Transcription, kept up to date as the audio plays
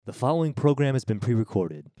The following program has been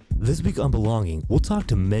pre-recorded. This week on Belonging, we'll talk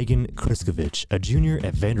to Megan Kriskovich, a junior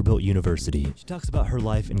at Vanderbilt University. She talks about her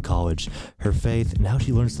life in college, her faith, and how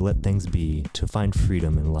she learns to let things be to find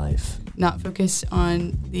freedom in life. Not focus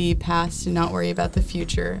on the past and not worry about the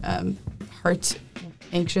future. Hearts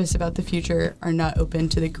anxious about the future are not open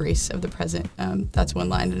to the grace of the present. That's one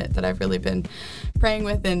line in it that I've really been praying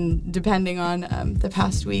with and depending on the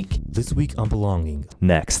past week. This week on Belonging,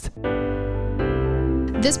 next.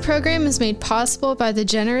 This program is made possible by the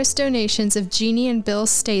generous donations of Jeannie and Bill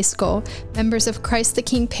Stayskull, members of Christ the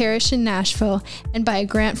King Parish in Nashville, and by a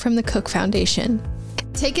grant from the Cook Foundation.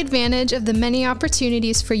 Take advantage of the many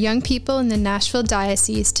opportunities for young people in the Nashville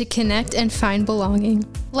Diocese to connect and find belonging.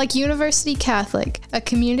 Like University Catholic, a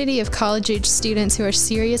community of college-age students who are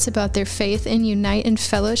serious about their faith and unite in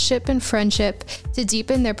fellowship and friendship to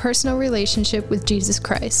deepen their personal relationship with Jesus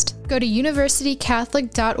Christ. Go to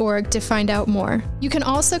universitycatholic.org to find out more. You can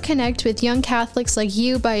also connect with young Catholics like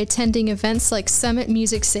you by attending events like Summit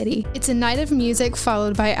Music City. It's a night of music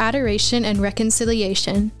followed by adoration and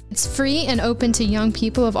reconciliation. It's free and open to young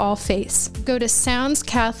people of all faiths. Go to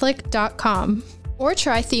soundscatholic.com. Or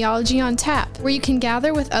try Theology on Tap, where you can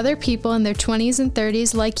gather with other people in their 20s and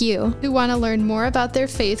 30s like you, who want to learn more about their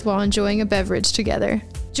faith while enjoying a beverage together.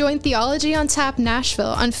 Join Theology on Tap Nashville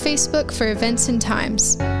on Facebook for events and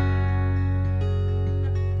times.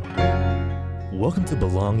 Welcome to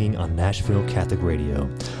Belonging on Nashville Catholic Radio.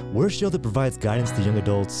 We're a show that provides guidance to young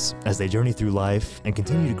adults as they journey through life and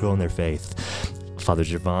continue to grow in their faith. Father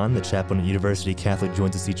Javon, the chaplain at University Catholic,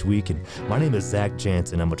 joins us each week, and my name is Zach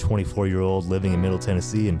Jansen. I'm a 24-year-old living in Middle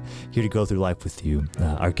Tennessee and here to go through life with you.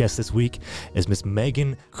 Our guest this week is Miss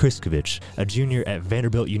Megan Kriskovich, a junior at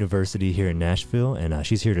Vanderbilt University here in Nashville, and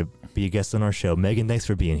she's here to be a guest on our show. Megan, thanks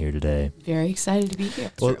for being here today. Very excited to be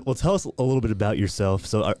here. Well, tell us a little bit about yourself.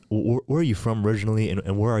 So where are you from originally,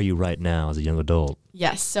 and where are you right now as a young adult?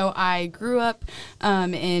 Yes, so I grew up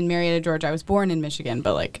in Marietta, Georgia. I was born in Michigan,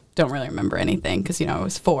 but don't really remember anything because, I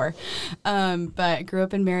was 4. But I grew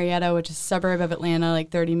up in Marietta, which is a suburb of Atlanta,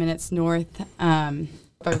 30 minutes north. I've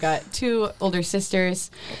got 2 older sisters,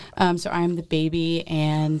 so I'm the baby,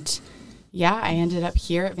 and I ended up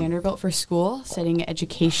here at Vanderbilt for school, studying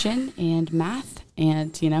education and math.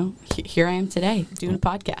 And, here I am today doing a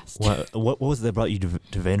podcast. What was it that brought you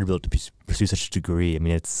to Vanderbilt to pursue such a degree? I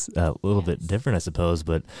mean, it's a little bit different, I suppose,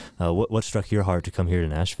 but what struck your heart to come here to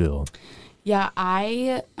Nashville? Yeah,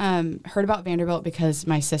 I heard about Vanderbilt because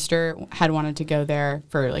my sister had wanted to go there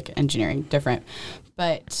for engineering, different.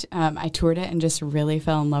 But I toured it and just really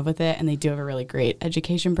fell in love with it. And they do have a really great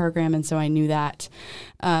education program. And so I knew that.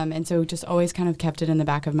 And so just always kind of kept it in the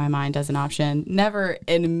back of my mind as an option. Never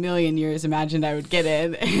in a million years imagined I would get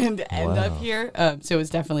in and end up here. So it was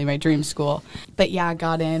definitely my dream school. But I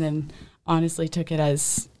got in and honestly took it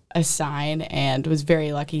as a sign and was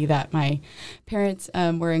very lucky that my parents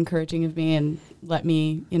were encouraging of me and let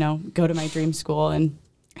me, go to my dream school and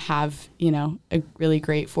have, a really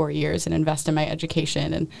great 4 years and invest in my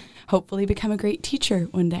education and hopefully become a great teacher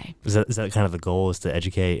one day. Is that kind of the goal, is to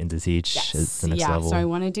educate and to teach at the next level? So I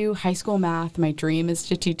want to do high school math. My dream is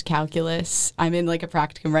to teach calculus. I'm in a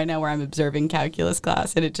practicum right now where I'm observing calculus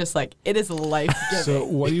class, and it just it is life-giving. So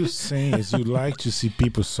what you're saying is you like to see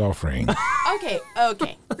people suffering. Okay.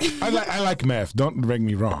 I like math. Don't make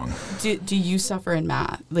me wrong. Do you suffer in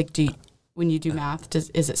math? When you do math,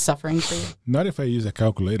 is it suffering for you? Not if I use a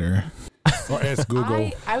calculator or ask Google.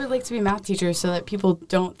 I would like to be a math teacher so that people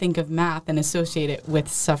don't think of math and associate it with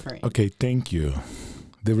suffering. Okay, thank you.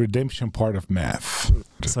 The redemption part of math.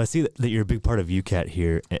 So I see that you're a big part of UCAT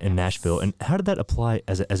here in Nashville. And how did that apply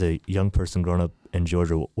as a young person growing up in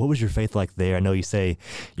Georgia? What was your faith like there? I know you say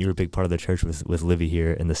you were a big part of the church with Livy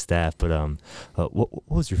here and the staff, but what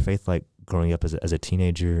was your faith like growing up as a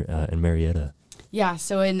teenager in Marietta? Yeah,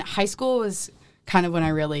 so in high school was kind of when I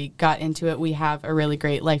really got into it. We have a really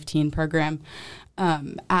great Life Teen program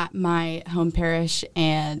at my home parish,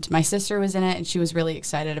 and my sister was in it, and she was really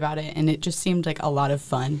excited about it, and it just seemed like a lot of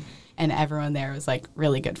fun, and everyone there was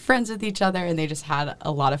really good friends with each other, and they just had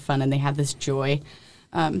a lot of fun, and they had this joy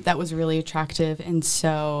that was really attractive, and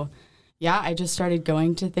so I just started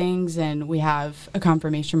going to things, and we have a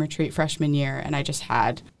confirmation retreat freshman year, and I just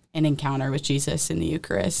had an encounter with Jesus in the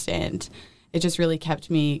Eucharist, and it just really kept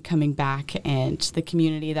me coming back, and the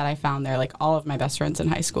community that I found there, all of my best friends in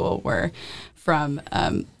high school were from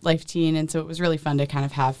Life Teen, and so it was really fun to kind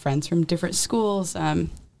of have friends from different schools, and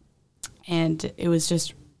it was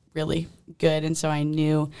just really good, and so I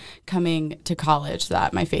knew coming to college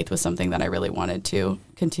that my faith was something that I really wanted to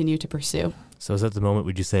continue to pursue. So is that the moment,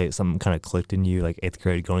 would you say something kind of clicked in you, 8th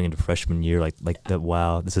grade going into freshman year, that,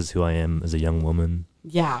 wow, this is who I am as a young woman?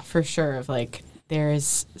 Yeah, for sure. Of like,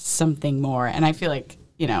 there's something more. And I feel like,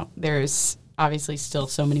 there's obviously still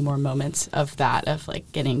so many more moments of that, of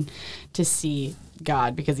like getting to see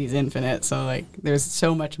God because he's infinite. So like, there's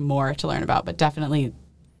so much more to learn about. But definitely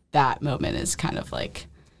that moment is kind of like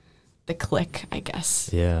the click, I guess.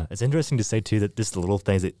 Yeah. It's interesting to say, too, that just the little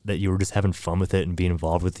things that you were just having fun with it and being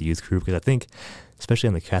involved with the youth group. Because I think, especially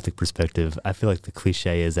on the Catholic perspective, I feel like the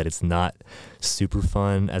cliche is that it's not super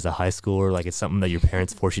fun as a high schooler. Like, it's something that your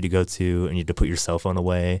parents force you to go to and you have to put your cell phone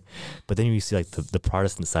away. But then you see, like, the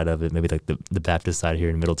Protestant side of it, maybe like the Baptist side here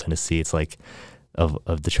in Middle Tennessee, it's like of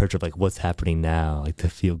the church of, like, what's happening now, like the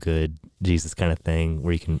feel-good Jesus kind of thing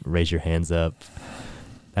where you can raise your hands up.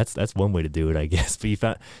 That's one way to do it, I guess.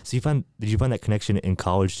 But did you find that connection in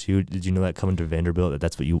college too? Did you know that coming to Vanderbilt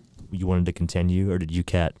that's what you wanted to continue, or did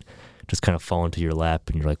UCAT just kind of fall into your lap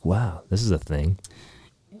and you're like, wow, this is a thing?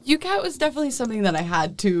 UCAT was definitely something that I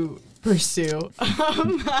had to pursue.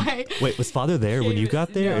 Wait, was Father there when you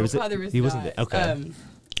got there? No, Father was he not. wasn't there. Okay.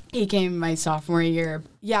 He came my sophomore year.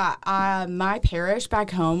 Yeah, my parish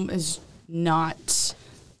back home is not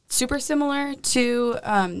super similar to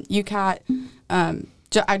UCAT.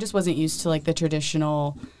 I just wasn't used to like the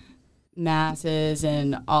traditional masses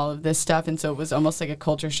and all of this stuff, and so it was almost like a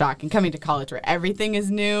culture shock. And coming to college where everything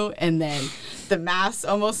is new, and then the mass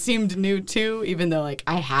almost seemed new too, even though like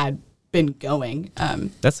I had been going.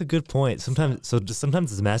 That's a good point. Sometimes does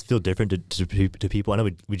the mass feel different to people? I know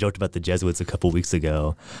we joked about the Jesuits a couple weeks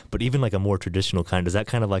ago, but even like a more traditional kind, is that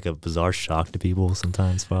kind of like a bizarre shock to people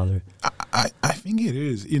sometimes, Father? I think it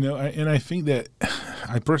is, and I think that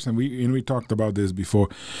I personally, we talked about this before.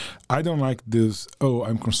 I don't like this,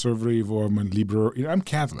 I'm conservative or I'm a liberal. I'm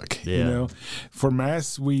Catholic, For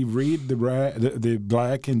Mass, we read the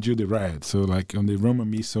black and do the red. So like on the Roman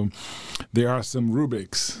Missal, there are some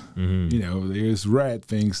rubrics. Mm-hmm. There's red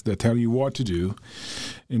things that tell you what to do,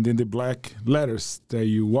 and then the black letters tell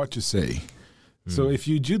you what to say. Mm. So if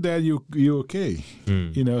you do that, you're okay.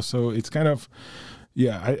 Mm. So it's kind of,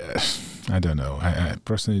 I don't know. I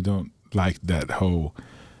personally don't like that whole,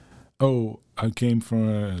 I came from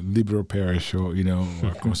a liberal parish or, or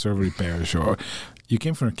a conservative parish, or you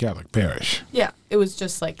came from a Catholic parish. Yeah, it was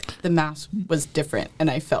just like the Mass was different, and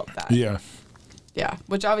I felt that. Yeah. Yeah,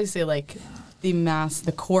 which obviously like the Mass,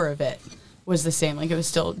 the core of it was the same. Like it was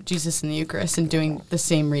still Jesus in the Eucharist and doing the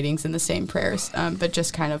same readings and the same prayers, but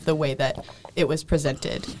just kind of the way that it was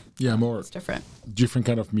presented. Yeah, more. It's different. Different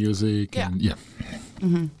kind of music. Yeah. And, yeah.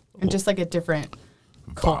 Mm-hmm. And just like a different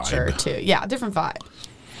culture too. Yeah, different vibe.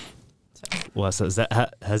 Well, so is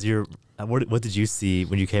that what did you see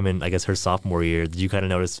when you came in? I guess her sophomore year. Did you kind of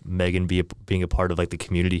notice Megan being a part of like the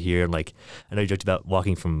community here? And like, I know you joked about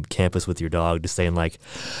walking from campus with your dog, just saying like,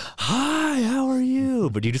 "Hi, how are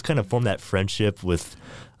you?" But you just kind of form that friendship with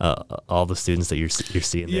all the students that you're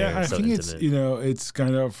seeing there. Yeah, I think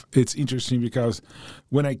intimate. It's interesting because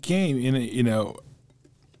when I came in,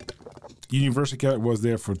 University Catholic was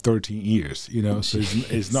there for 13 years, so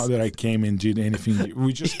it's not that I came and did anything.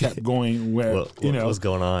 We just kept going what was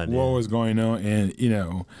going on. What was going on,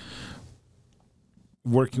 and,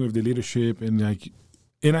 working with the leadership and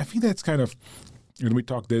I think that's kind of, and we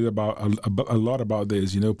talked there about a lot about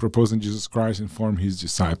this, proposing Jesus Christ and form his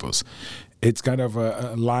disciples. It's kind of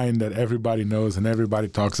a line that everybody knows and everybody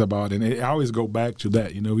talks about. And I always go back to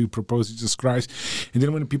that. We propose Jesus Christ. And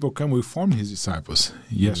then when people come, we form his disciples.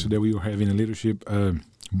 Mm-hmm. Yesterday we were having a leadership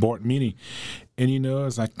board meeting. And,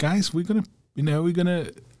 it's like, guys, we're going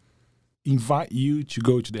to invite you to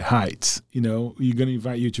go to the heights. We're going to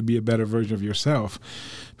invite you to be a better version of yourself.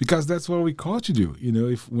 Because that's what we call to do.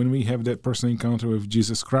 When we have that personal encounter with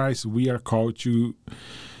Jesus Christ, we are called to...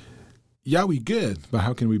 Yeah, we good, but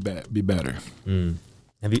how can we be better? Mm.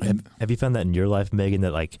 Have you found that in your life, Megan,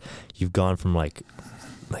 that like you've gone from like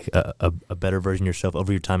a better version of yourself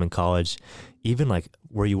over your time in college, even like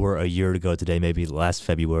where you were a year ago today, maybe last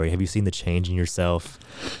February? Have you seen the change in yourself,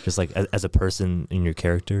 just like as a person in your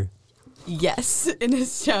character? Yes, an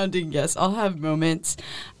astounding yes. I'll have moments.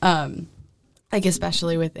 Like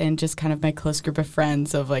especially within just kind of my close group of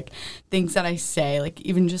friends of like things that I say, like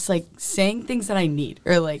even just like saying things that I need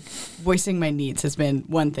or like voicing my needs has been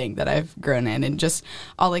one thing that I've grown in. And just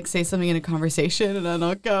I'll like say something in a conversation and then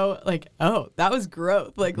I'll go like, oh, that was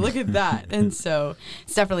growth. Like, look at that. And so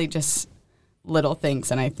it's definitely just little things.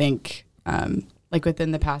 And I think like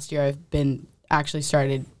within the past year, I've been actually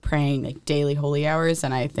started praying like daily holy hours.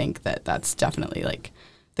 And I think that that's definitely like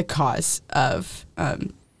the cause of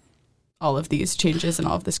all of these changes and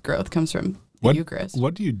all of this growth comes from Eucharist.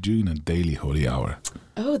 What do you do in a daily holy hour?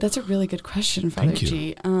 Oh, that's a really good question, Father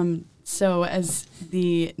G. So as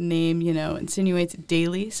the name, insinuates,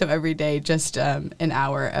 daily. So every day, just an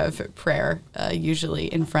hour of prayer, usually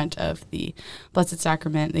in front of the Blessed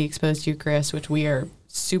Sacrament, the exposed Eucharist, which we are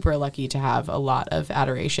super lucky to have a lot of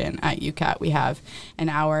adoration at UCAT. We have an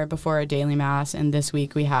hour before our daily Mass, and this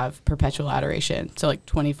week we have perpetual adoration. So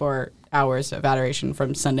 24 hours of adoration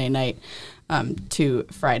from Sunday night to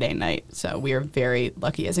Friday night. So we are very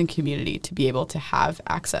lucky as a community to be able to have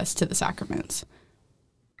access to the sacraments.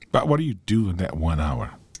 But what do you do in that 1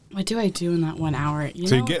 hour? What do I do in that 1 hour?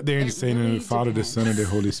 You get there and you say, really, the Father, the Son, and the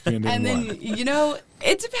Holy Spirit. And then,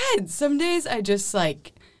 it depends. Some days I just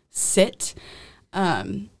sit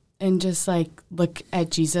and just look at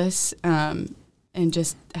Jesus and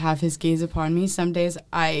just have his gaze upon me. Some days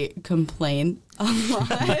I complain a lot.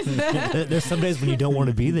 There's some days when you don't want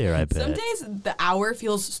to be there, I bet. Some days the hour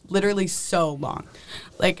feels literally so long.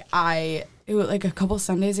 It was a couple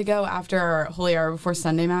Sundays ago after our Holy Hour before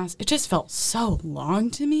Sunday Mass, it just felt so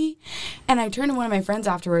long to me. And I turned to one of my friends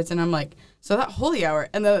afterwards and I'm like, so that Holy Hour.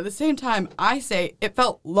 And then at the same time, I say it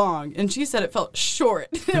felt long. And she said it felt short.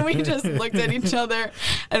 And we just looked at each other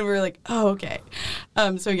and we were like, oh, okay.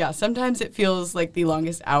 Sometimes it feels like the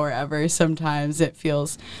longest hour ever. Sometimes it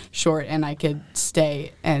feels short and I could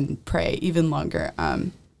stay and pray even longer.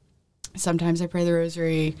 Sometimes I pray the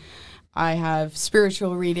rosary. I have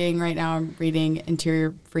spiritual reading. Right now I'm reading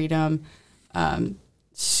Interior Freedom.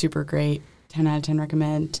 Super great. 10 out of 10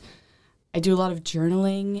 recommend. I do a lot of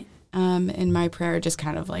journaling in my prayer, just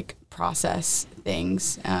kind of process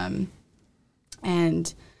things.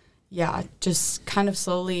 Just kind of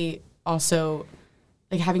slowly also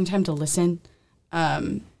having time to listen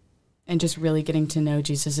and just really getting to know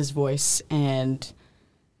Jesus's voice and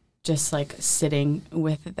just sitting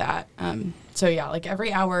with that.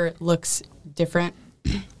 Every hour looks different,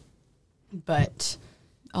 but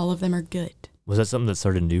all of them are good. Was that something that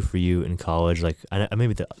started new for you in college?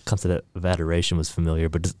 Maybe the concept of adoration was familiar,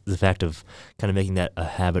 but the fact of kind of making that a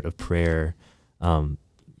habit of prayer,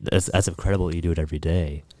 that's incredible that you do it every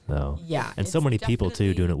day, though. Yeah. And so many people,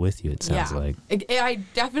 too, doing it with you, it sounds like. I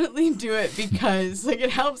definitely do it because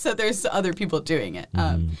it helps that there's other people doing it.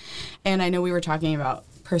 And I know we were talking about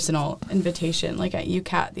personal invitation at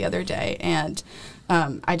UCAT the other day, and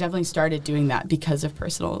I definitely started doing that because of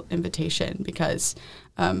personal invitation, because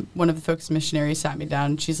one of the Focus missionaries sat me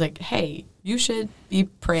down and she's like, hey, you should be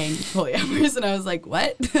praying Holy Hours. And I was like,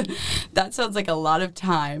 what? That sounds like a lot of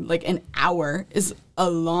time. An hour is a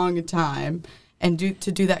long time, and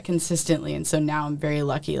to do that consistently. And so now I'm very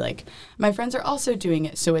lucky. My friends are also doing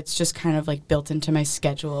it, so it's just kind of built into my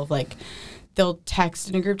schedule of they'll text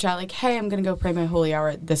in a group chat hey, I'm going to go pray my Holy Hour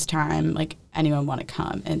at this time. Anyone want to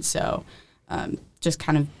come? And so just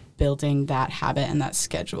kind of building that habit and that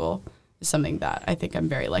schedule is something that I think I'm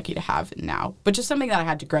very lucky to have now, but just something that I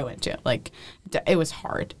had to grow into. It was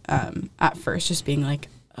hard at first, just being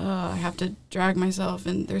I have to drag myself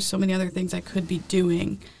and there's so many other things I could be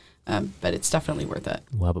doing, but it's definitely worth it.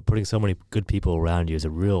 Wow, but putting so many good people around you is a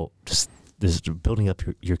real this building up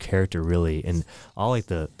your character, really. And all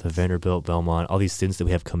the Vanderbilt, Belmont, all these students that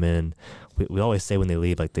we have come in, we always say when they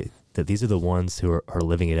leave that these are the ones who are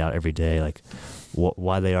living it out every day.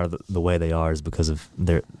 Why they are the way they are is because of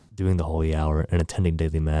their doing the Holy Hour and attending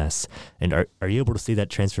daily Mass. And are you able to see that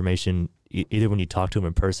transformation either when you talk to them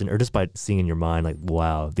in person or just by seeing in your mind,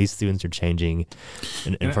 wow, these students are changing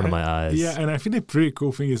in front of my eyes? Yeah, and I think the pretty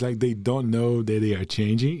cool thing is they don't know that they are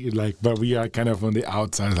changing. But we are kind of on the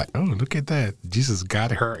outside, oh, look at that, Jesus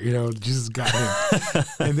got her, Jesus got him,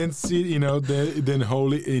 and then see, then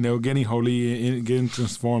holy, getting holy and getting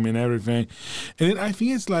transformed and everything, and then I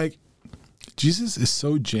think it's Jesus is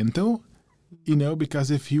so gentle, because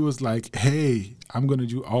if he was hey, I'm gonna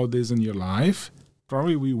do all this in your life,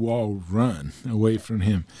 probably we will all run away from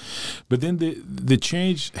him. But then the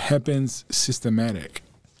change happens systematic.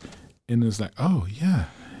 And it's oh, yeah,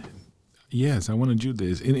 yes, I want to do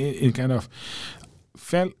this. And it kind of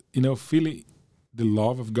felt, feeling the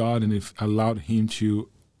love of God, and it allowed him to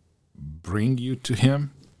bring you to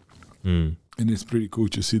him. And it's pretty cool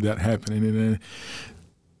to see that happening. And then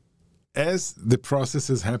as the process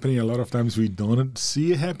is happening, a lot of times we don't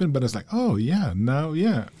see it happen, but it's oh, yeah, now,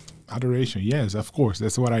 yeah. Adoration, yes, of course,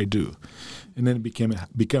 that's what I do, and then it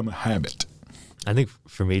become a habit. I think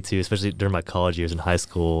for me too, especially during my college years in high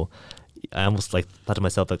school, I almost thought to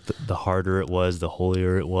myself the harder it was, the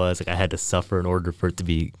holier it was. I had to suffer in order for it to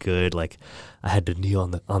be good. I had to kneel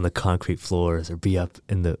on the concrete floors or be up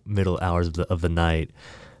in the middle hours of the night.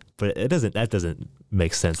 But that doesn't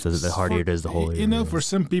makes sense. The harder it is, the holier. You know, for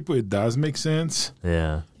some people it does make sense.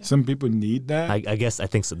 Yeah. Some people need that. I guess I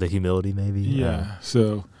think so, the humility maybe. Yeah.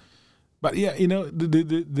 So, but yeah, you know,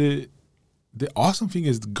 the awesome thing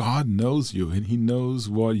is God knows you and He knows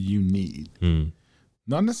what you need.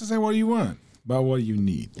 Not necessarily what you want, but what you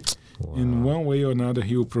need. Wow. In one way or another,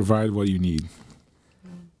 He will provide what you need.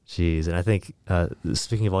 Jeez, and I think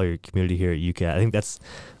speaking of all your community here at UCAT, I think that's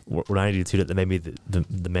what I need to do that made me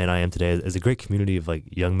the man I am today is a great community of like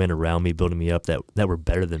young men around me, building me up that were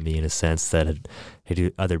better than me in a sense, that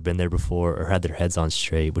had either been there before or had their heads on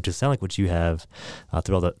straight, which is sound like what you have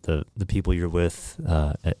through all the people you're with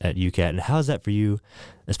at UCAT. And how is that for you,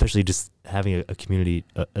 especially just having a community?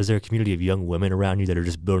 Is there a community of young women around you that are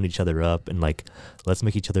just building each other up and like, let's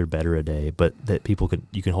make each other better a day, but that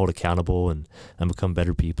you can hold accountable and become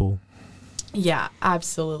better people? Yeah,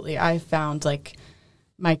 absolutely. I found like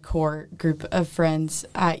my core group of friends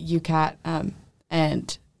at UCAT,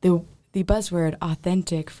 and the buzzword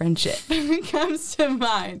authentic friendship comes to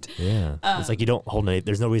mind. Yeah. It's like you don't hold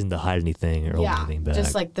there's no reason to hide anything or hold anything back.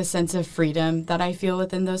 Just like the sense of freedom that I feel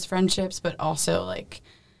within those friendships, but also like,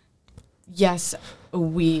 yes,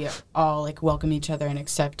 we all like welcome each other and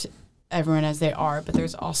accept everyone as they are, but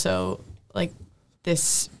there's also like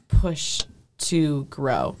this push to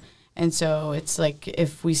grow. And so it's like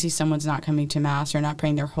if we see someone's not coming to Mass or not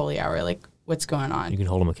praying their holy hour, like what's going on? You can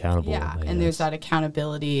hold them accountable. Yeah, and there's that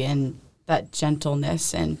accountability and that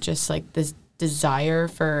gentleness and just like this desire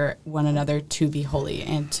for one another to be holy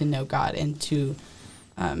and to know God and to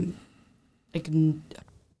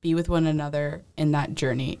be with one another in that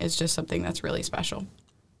journey is just something that's really special.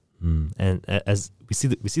 And as we see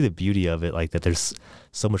the beauty of it, like that there's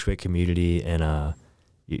so much great community and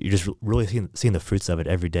you're just really seeing the fruits of it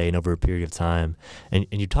every day and over a period of time. And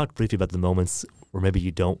you talked briefly about the moments where maybe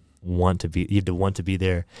you have to want to be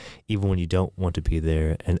there, even when you don't want to be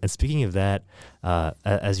there. And speaking of that,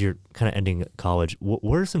 as you're kind of ending college,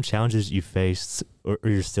 what are some challenges you faced or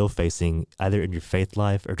you're still facing, either in your faith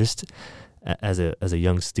life or just as a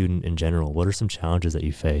young student in general? What are some challenges that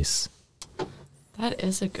you face? That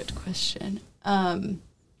is a good question.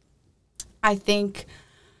 I think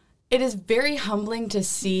it is very humbling to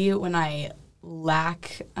see when I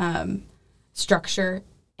lack structure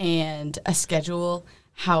and a schedule,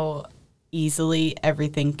 how easily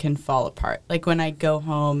everything can fall apart. Like when I go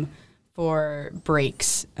home for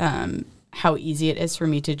breaks, how easy it is for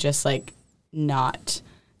me to just like not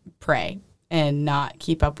pray and not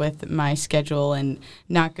keep up with my schedule and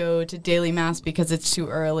not go to daily Mass because it's too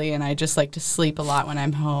early and I just like to sleep a lot when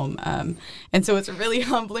I'm home. And so it's really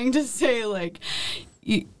humbling to say like,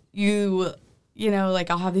 you know, like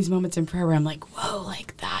I'll have these moments in prayer where I'm like, whoa,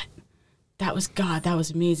 like that was God, that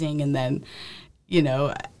was amazing. And then, you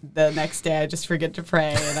know, the next day I just forget to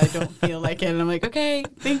pray and I don't feel like it. And I'm like, okay,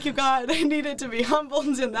 thank you, God. I needed to be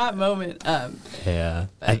humbled in that moment. Yeah.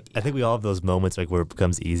 I think we all have those moments like where it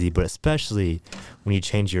becomes easy, but especially when you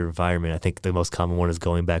change your environment, I think the most common one is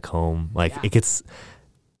going back home. Like it gets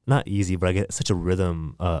not easy, but I get such a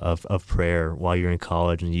rhythm of prayer while you're in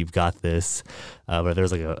college and you've got this. Whether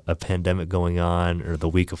there's like a pandemic going on or the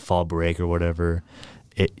week of fall break or whatever,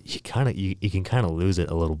 you can kind of lose it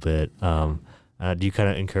a little bit. Do you kind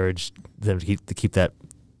of encourage them to keep that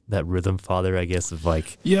rhythm, Father, I guess, of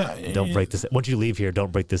like, don't break this. Once you leave here,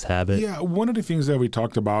 don't break this habit. Yeah, one of the things that we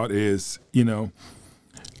talked about is, you know,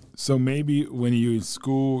 so maybe when you're in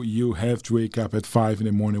school, you have to wake up at 5 in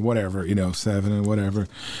the morning, whatever, you know, 7 and whatever.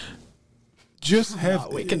 Just have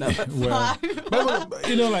not waking up at 5. But,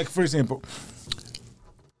 you know, like for example,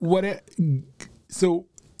 so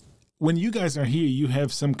when you guys are here, you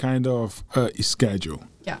have some kind of schedule.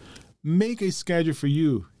 Yeah. Make a schedule for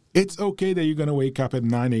you. It's okay that you're going to wake up at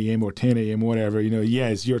 9 a.m. or 10 a.m. whatever. You know,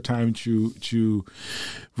 it's your time to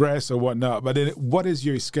rest or whatnot. But then what is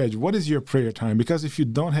your schedule? What is your prayer time? Because if you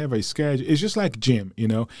don't have a schedule, it's just like gym, you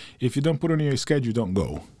know. If you don't put it on your schedule, you don't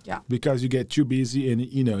go. Yeah. Because you get too busy and,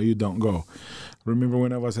 you know, you don't go. Remember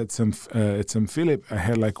when I was at some Philip, I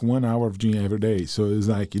had like 1 hour of gym every day. So it was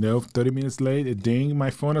like, you know, 30 minutes late, it ding my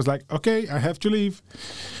phone. I was like, okay, I have to leave.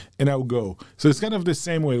 And I'll go. So it's kind of the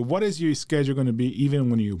same way. What is your schedule going to be even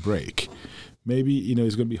when you break? Maybe, you know,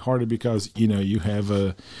 it's going to be harder because, you know, you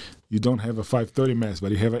don't have a 5:30 Mass,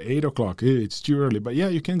 but you have an 8 o'clock. It's too early. But yeah,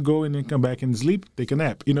 you can go and then come back and sleep, take a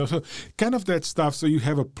nap, you know. So kind of that stuff. So you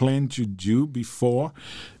have a plan to do before,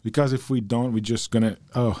 because if we don't, we're just going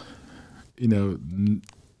to, you know,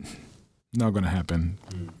 not going to happen.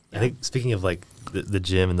 I think speaking of like the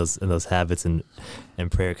gym and those habits and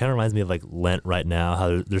prayer, it kind of reminds me of like Lent right now,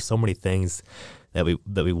 how there's so many things that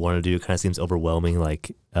we want to do kind of seems overwhelming.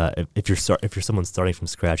 Like if you're someone starting from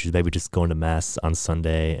scratch, who's maybe just going to mass on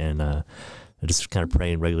Sunday and just kind of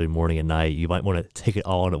praying regularly morning and night, you might want to take it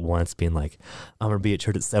all on at once, being like, I'm going to be at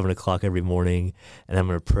church at 7:00 every morning, and I'm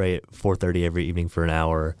going to pray at 4:30 every evening for an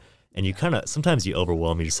hour. And you sometimes you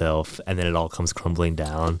overwhelm yourself, and then it all comes crumbling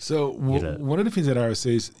down. So one of the things that I would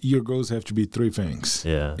say is your goals have to be three things.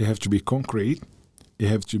 Yeah. They have to be concrete, they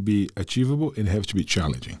have to be achievable, and they have to be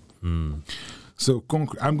challenging. So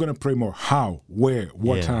I'm going to pray more. How, where,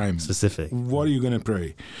 what time? Specific. What are you going to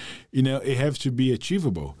pray? It has to be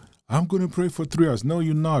achievable. I'm going to pray for 3 hours. No,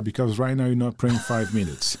 you're not, because right now you're not praying 5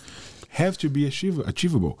 minutes. Have to be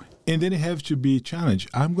achievable. And then it have to be challenged.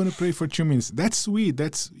 I'm going to pray for 2 minutes. That's sweet.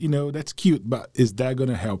 That's cute. But is that going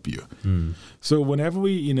to help you? So whenever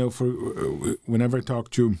whenever I talk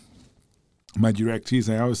to my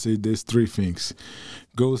directees, I always say there's three things.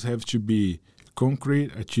 Goals have to be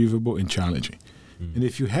concrete, achievable, and challenging. And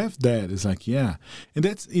if you have that, it's like, yeah. And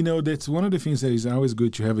that's one of the things that is always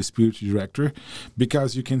good to have a spiritual director,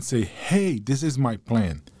 because you can say, hey, this is my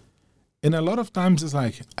plan. And a lot of times it's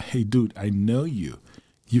like, hey, dude, I know you.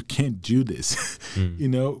 You can't do this.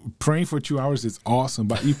 Praying for 2 hours is awesome,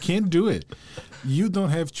 but you can't do it. You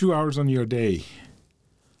don't have 2 hours on your day.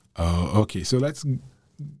 Oh, okay. So let's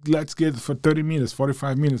get for 30 minutes,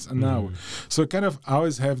 45 minutes, an hour. So kind of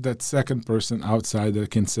always have that second person outside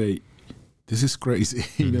that can say, this is crazy,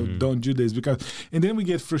 don't do this. And then we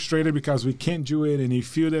get frustrated because we can't do it, and you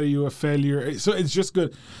feel that you're a failure. So it's just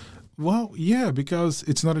good. Well, yeah, because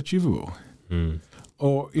it's not achievable.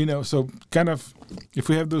 Or, so kind of, if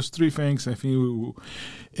we have those three things, I think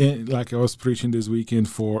like I was preaching this weekend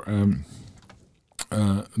for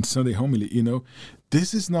Sunday homily,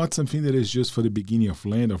 this is not something that is just for the beginning of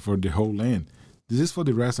Lent or for the whole Lent. This is for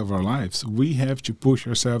the rest of our lives. We have to push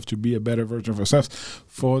ourselves to be a better version of ourselves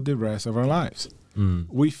for the rest of our lives.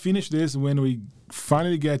 We finish this when we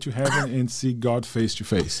finally get to heaven and see God face to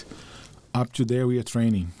face. Up to there, we are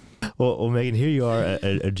training. Well, Megan, here you are,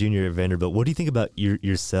 a junior at Vanderbilt. What do you think about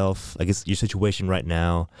yourself, I guess your situation right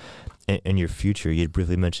now and your future? You had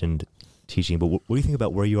briefly mentioned teaching, but what do you think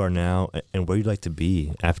about where you are now and where you'd like to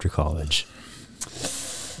be after college?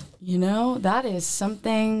 That is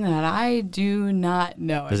something that I do not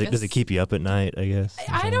know. Does it keep you up at night, I guess?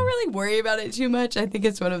 I don't really worry about it too much. I think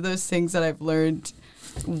it's one of those things that I've learned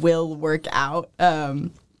will work out.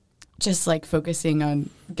 Just like focusing on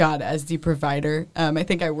God as the provider. I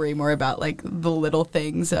think I worry more about like the little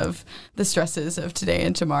things of the stresses of today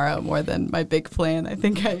and tomorrow more than my big plan. I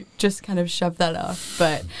think I just kind of shove that off.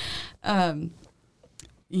 But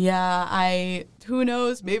who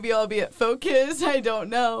knows? Maybe I'll be at Focus. I don't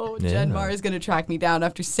know. Yeah. Jen Mar is going to track me down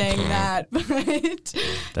after saying that. But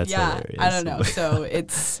that's hilarious. I don't know. So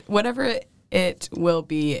it's whatever it will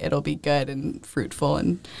be, it'll be good and fruitful,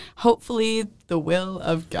 and hopefully the will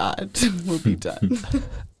of God will be done.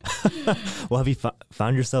 Well, have you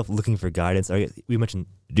found yourself looking for guidance? We mentioned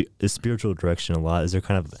the spiritual direction a lot. Is there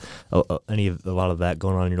kind of a lot of that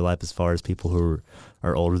going on in your life as far as people who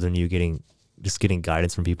are older than you getting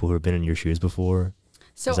guidance from people who have been in your shoes before?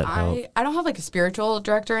 So I don't have like a spiritual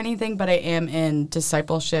director or anything, but I am in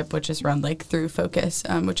discipleship, which is run like through Focus,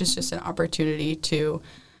 which is just an opportunity to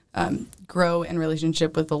grow in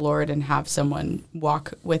relationship with the Lord and have someone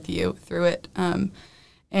walk with you through it.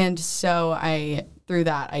 And so through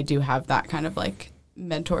that, I do have that kind of like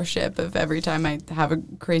mentorship of every time I have a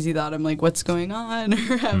crazy thought, I'm like, what's going on?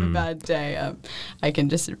 Or have a bad day. I can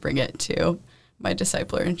just bring it to my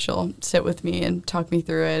discipler, and she'll sit with me and talk me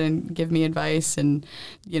through it and give me advice and,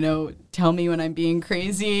 tell me when I'm being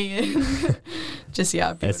crazy. Just,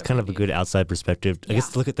 It's kind of a good outside perspective. I guess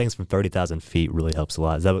to look at things from 30,000 feet really helps a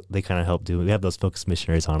lot. Is that what they kind of help do? We have those Focus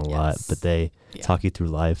missionaries on a lot, but they talk you through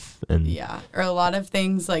life. Or a lot of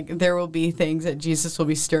things, like there will be things that Jesus will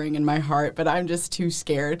be stirring in my heart, but I'm just too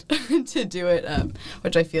scared to do it,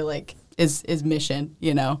 which I feel like is mission,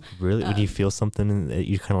 Really? When you feel something,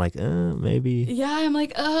 you're kind of like, maybe. Yeah, I'm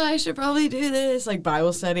like, I should probably do this. Like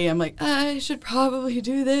Bible study, I'm like, I should probably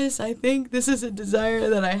do this. I think this is a desire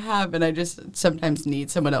that I have. And I just sometimes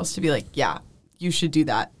need someone else to be like, yeah, you should do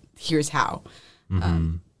that. Here's how.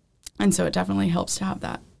 And so it definitely helps to have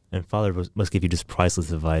that. And Father must give you just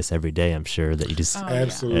priceless advice every day, I'm sure, that you just...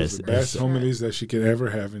 Absolutely. The best homilies that she could ever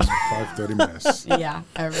have in the 5:30 Mass. Yeah,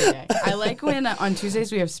 every day. I like when on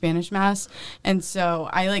Tuesdays we have Spanish Mass, and so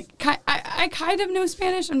I kind of know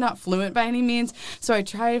Spanish. I'm not fluent by any means, so I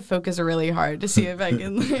try to focus really hard to see if I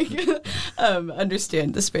can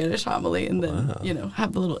understand the Spanish homily and then,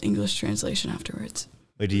 have the little English translation afterwards.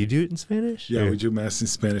 Wait, do you do it in Spanish? Yeah, we do Mass in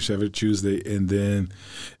Spanish every Tuesday. And then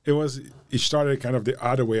it started kind of the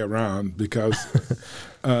other way around because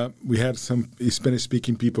we had some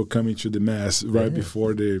Spanish-speaking people coming to the Mass right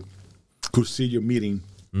before the Cursillo meeting.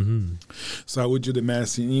 Mm-hmm. So I would do the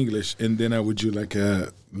Mass in English, and then I would do like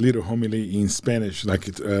a little homily in Spanish, like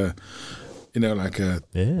it, like a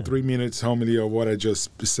 3 minutes homily of what I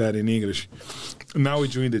just said in English. Now we're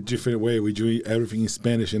doing it a different way. We're doing everything in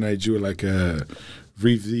Spanish, and I do like a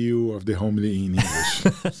review of the homily in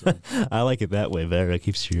English. So. I like it that way better. It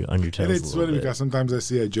keeps you on your toes. And it's funny because sometimes I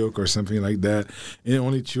see a joke or something like that, and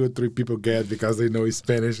only 2 or 3 people get because they know it's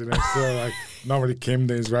Spanish, and I'm still like, normally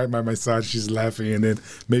Camden is right by my side, she's laughing, and then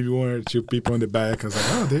maybe 1 or 2 people in the back. I was like,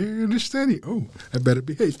 oh, they understand it. Oh, I better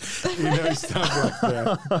behave. Stuff like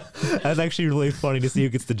that. That's actually really funny to see who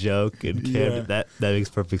gets the joke, and Camden. That makes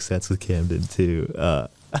perfect sense with Camden too.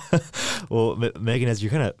 Well, Megan, as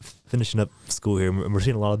you're kind of finishing up school here, we're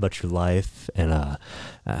seeing a lot about your life and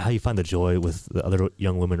how you find the joy with the other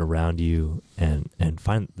young women around you and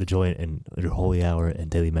find the joy in your holy hour and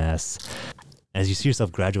daily mass. As you see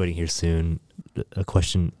yourself graduating here soon, a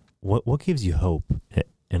question, what gives you hope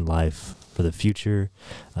in life for the future,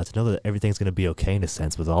 to know that everything's going to be okay in a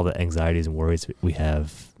sense with all the anxieties and worries we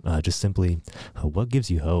have? Just simply, what gives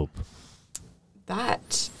you hope?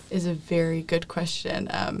 That is a very good question.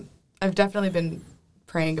 I've definitely been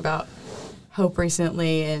praying about hope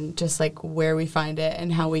recently and just like where we find it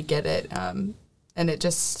and how we get it. And it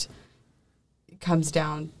just comes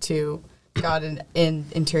down to God and in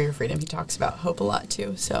Interior Freedom. He talks about hope a lot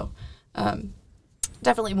too. So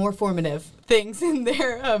definitely more formative things in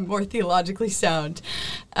there, more theologically sound.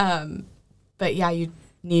 But yeah, you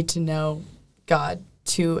need to know God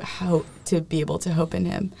to be able to hope in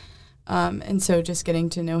him. And so just getting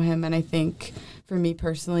to know him, and I think for me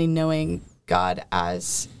personally, knowing God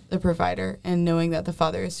as the provider and knowing that the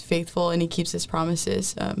Father is faithful and he keeps his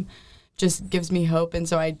promises just gives me hope. And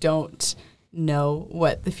so I don't know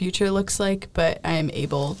what the future looks like, but I am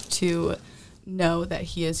able to know that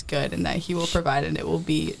he is good and that he will provide, and it will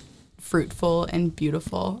be fruitful and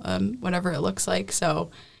beautiful, whatever it looks like.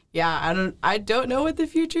 So yeah, I don't know what the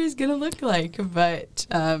future is going to look like, but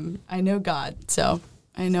I know God, so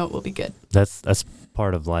I know it will be good. That's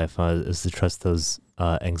part of life, is to trust those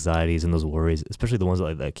anxieties and those worries, especially the ones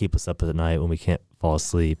that keep us up at night when we can't fall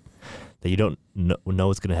asleep, that you don't know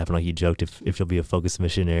what's going to happen. Like you joked, if you'll be a focused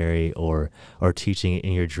missionary or teaching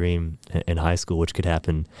in your dream in high school, which could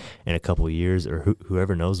happen in a couple of years or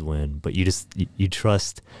whoever knows when. But you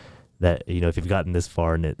trust that, if you've gotten this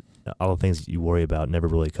far and all the things you worry about never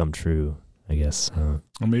really come true, I guess.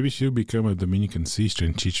 Or maybe she'll become a Dominican sister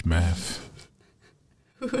and teach math.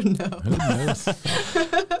 Who knows?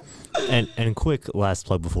 And quick last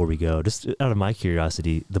plug before we go, just out of my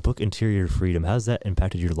curiosity, the book Interior Freedom, how has that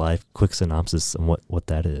impacted your life? Quick synopsis on what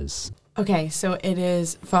that is. Okay, so it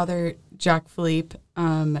is Father Jacques Philippe,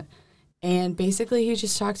 and basically he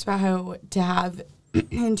just talks about how to have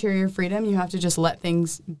interior freedom, you have to just let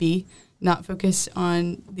things be, not focus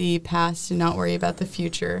on the past and not worry about the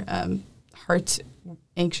future. Hearts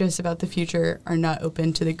anxious about the future are not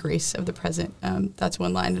open to the grace of the present. That's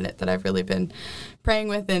one line in it that I've really been praying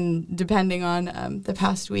with and depending on the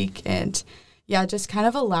past week. And yeah, just kind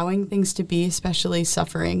of allowing things to be, especially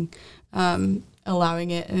suffering,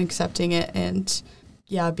 allowing it and accepting it, and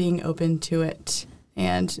yeah, being open to it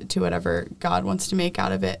and to whatever God wants to make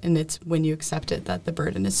out of it. And it's when you accept it that the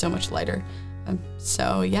burden is so much lighter.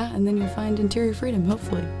 So yeah, and then you'll find interior freedom,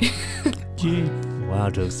 hopefully. Wow,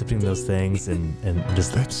 Joe, accepting those things and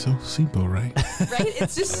just... That's so simple, right? Right?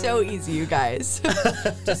 It's just so easy, you guys.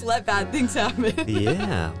 Just let bad things happen.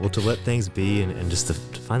 Yeah, well, to let things be and just to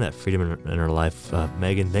find that freedom in our life.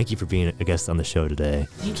 Megan, thank you for being a guest on the show today.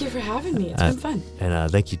 Thank you for having me. It's been fun. And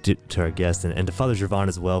thank you to our guest and to Father Gervon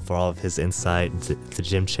as well for all of his insight, and to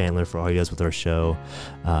Jim Chandler for all he does with our show.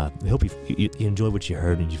 We hope you enjoyed what you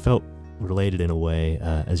heard and you felt related in a way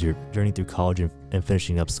as you're journeying through college and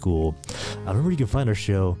finishing up school. Remember, you can find our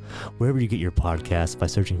show wherever you get your podcasts by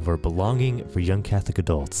searching for Belonging for Young Catholic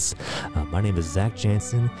Adults. My name is Zach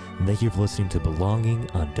Jansen, and thank you for listening to Belonging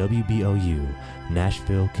on WBOU,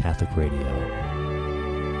 Nashville Catholic Radio.